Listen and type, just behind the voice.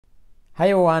Hi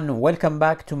everyone, welcome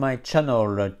back to my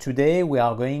channel. Today we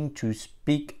are going to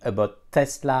speak about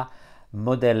Tesla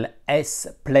Model S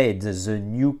Plaid, the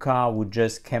new car which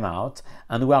just came out,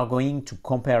 and we are going to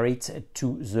compare it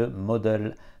to the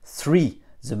Model 3,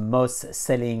 the most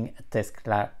selling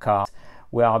Tesla car.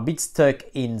 We are a bit stuck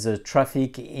in the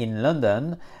traffic in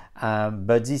London,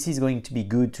 but this is going to be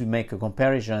good to make a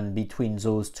comparison between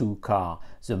those two cars,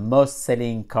 the most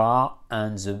selling car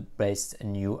and the best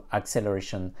new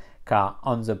acceleration car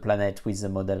on the planet with the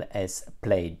Model S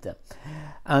Plaid.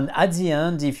 And at the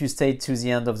end, if you stay to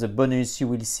the end of the bonus, you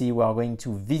will see we are going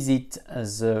to visit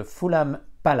the Fulham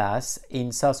Palace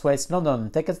in southwest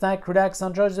London. Take a snack, relax,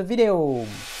 enjoy the video.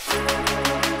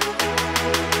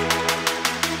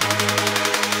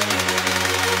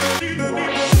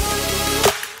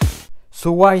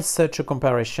 So why such a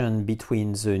comparison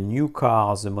between the new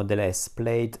car, the Model S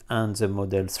Plaid, and the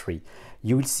Model 3?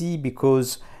 You will see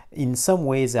because in some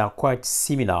ways they are quite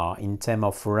similar in terms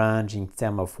of range, in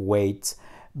terms of weight,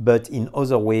 but in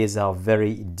other ways they are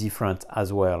very different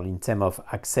as well in terms of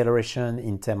acceleration,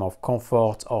 in terms of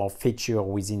comfort or feature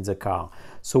within the car.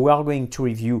 So we are going to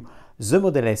review the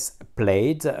Model S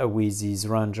Plaid with its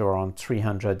range around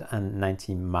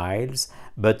 390 miles,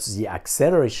 but the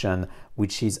acceleration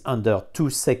which is under 2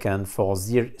 seconds for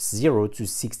 0 to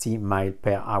 60 miles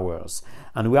per hour.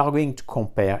 And we are going to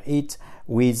compare it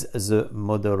with the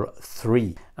Model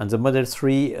 3. And the Model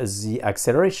 3, the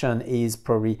acceleration is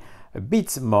probably a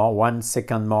bit more, 1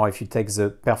 second more if you take the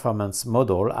performance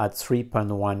model at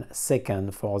 3.1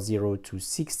 seconds for 0 to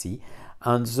 60.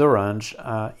 And the range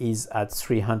is at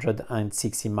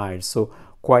 360 miles, so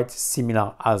quite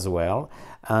similar as well.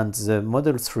 And the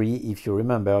Model 3, if you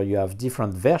remember, you have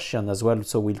different versions as well,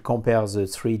 so we'll compare the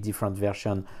 3 different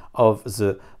versions of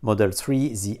the Model 3,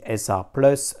 the SR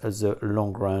Plus, the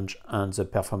long range, and the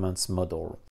performance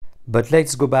model. But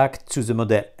let's go back to the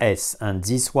Model S, and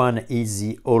this one is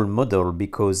the old model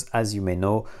because, as you may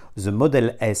know, the Model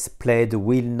S Plaid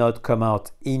will not come out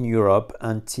in Europe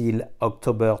until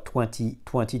October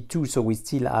 2022, so we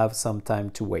still have some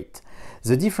time to wait.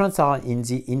 The difference are in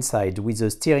the inside, with the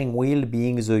steering wheel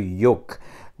being the yoke,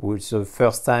 which the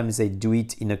first time they do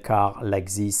it in a car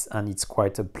like this, and it's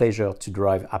quite a pleasure to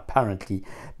drive apparently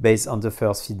based on the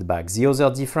first feedback. The other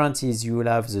difference is you will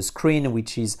have the screen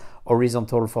which is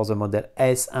horizontal for the Model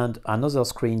S and another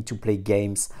screen to play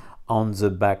games on the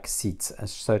back seats,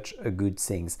 such a good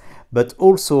things. But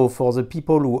also for the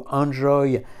people who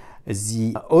enjoy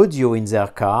the audio in their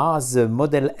car, the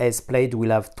Model S Plaid will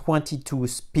have 22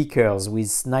 speakers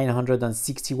with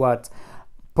 960 watt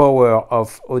power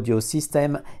of audio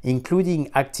system,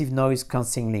 including active noise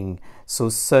cancelling, so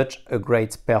such a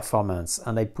great performance.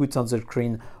 And I put on the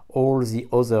screen all the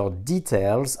other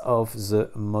details of the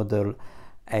Model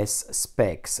S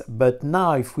specs. But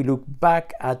now if we look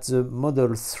back at the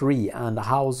Model 3 and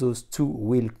how those two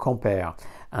will compare,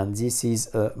 and this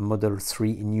is a Model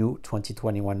 3 new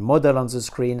 2021 model on the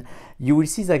screen, you will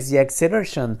see that the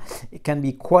acceleration can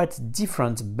be quite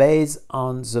different based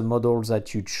on the model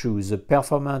that you choose. The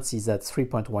performance is at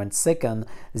 3.1 seconds,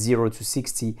 0 to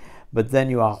 60, but then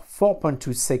you are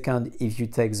 4.2 seconds if you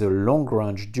take the long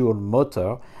range dual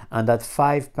motor, and at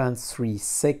 5.3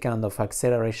 seconds of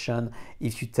acceleration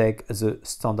if you take the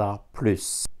standard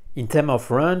plus. In terms of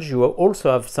range, you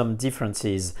also have some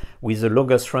differences, with the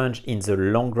longest range in the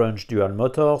long range dual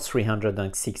motor,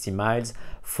 360 miles,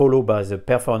 followed by the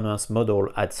performance model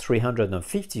at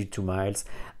 352 miles,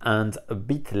 and a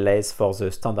bit less for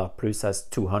the standard plus at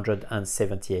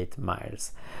 278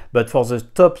 miles. But for the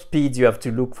top speed, you have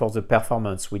to look for the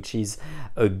performance, which is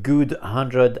a good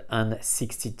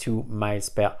 162 miles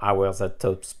per hour at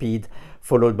top speed,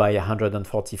 followed by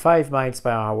 145 miles per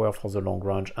hour for the long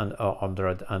range and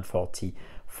 140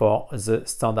 for the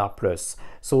standard plus.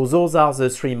 So those are the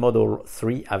 3 Model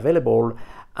 3 available.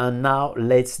 And now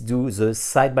let's do the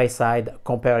side-by-side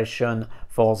comparison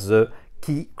for the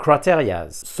key criteria.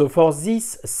 So for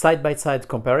this side-by-side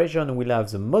comparison, we'll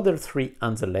have the Model 3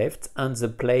 on the left and the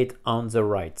Plaid on the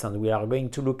right. And we are going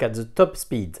to look at the top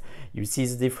speed. You see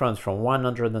the difference from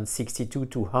 162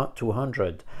 to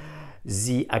 200.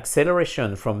 The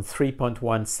acceleration from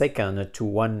 3.1 seconds to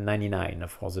 199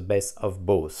 for the best of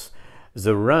both.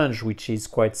 The range, which is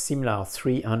quite similar,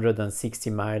 360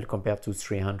 miles compared to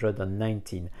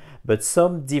 319, but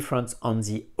some difference on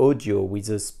the audio with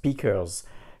the speakers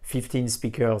 15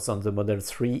 speakers on the Model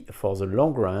 3 for the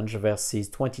long range versus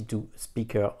 22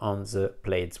 speakers on the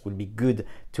Plaid. Will be good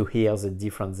to hear the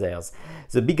difference there.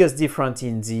 The biggest difference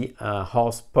in the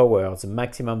horsepower, the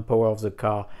maximum power of the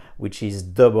car, which is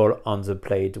double on the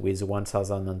Plaid with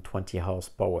 1020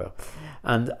 horsepower.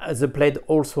 And the Plaid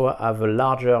also have a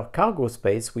larger cargo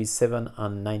space with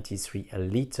 793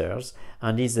 liters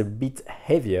and is a bit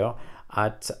heavier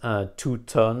at 2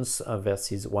 tons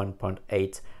versus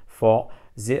 1.8 for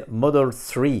the Model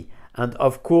 3. And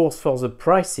of course, for the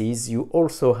prices, you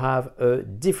also have a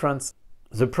difference.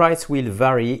 The price will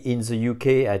vary. In the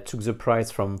UK, I took the price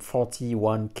from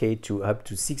 41k to up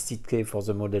to 60k for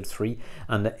the Model 3,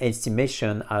 and the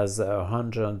estimation as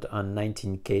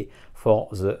 119k for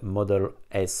the Model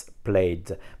S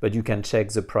Plaid. But you can check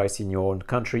the price in your own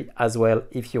country as well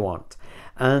if you want.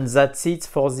 And that's it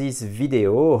for this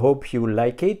video. Hope you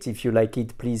like it. If you like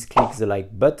it, please click the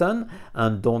like button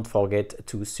and don't forget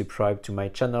to subscribe to my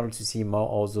channel to see more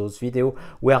of those videos.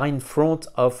 We are in front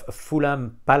of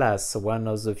Fulham Palace, one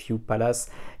of the few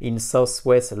palaces in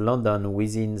southwest London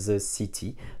within the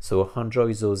city. So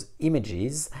enjoy those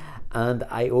images and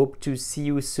I hope to see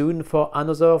you soon for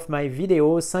another of my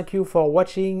videos. Thank you for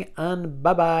watching and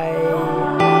bye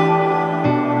bye.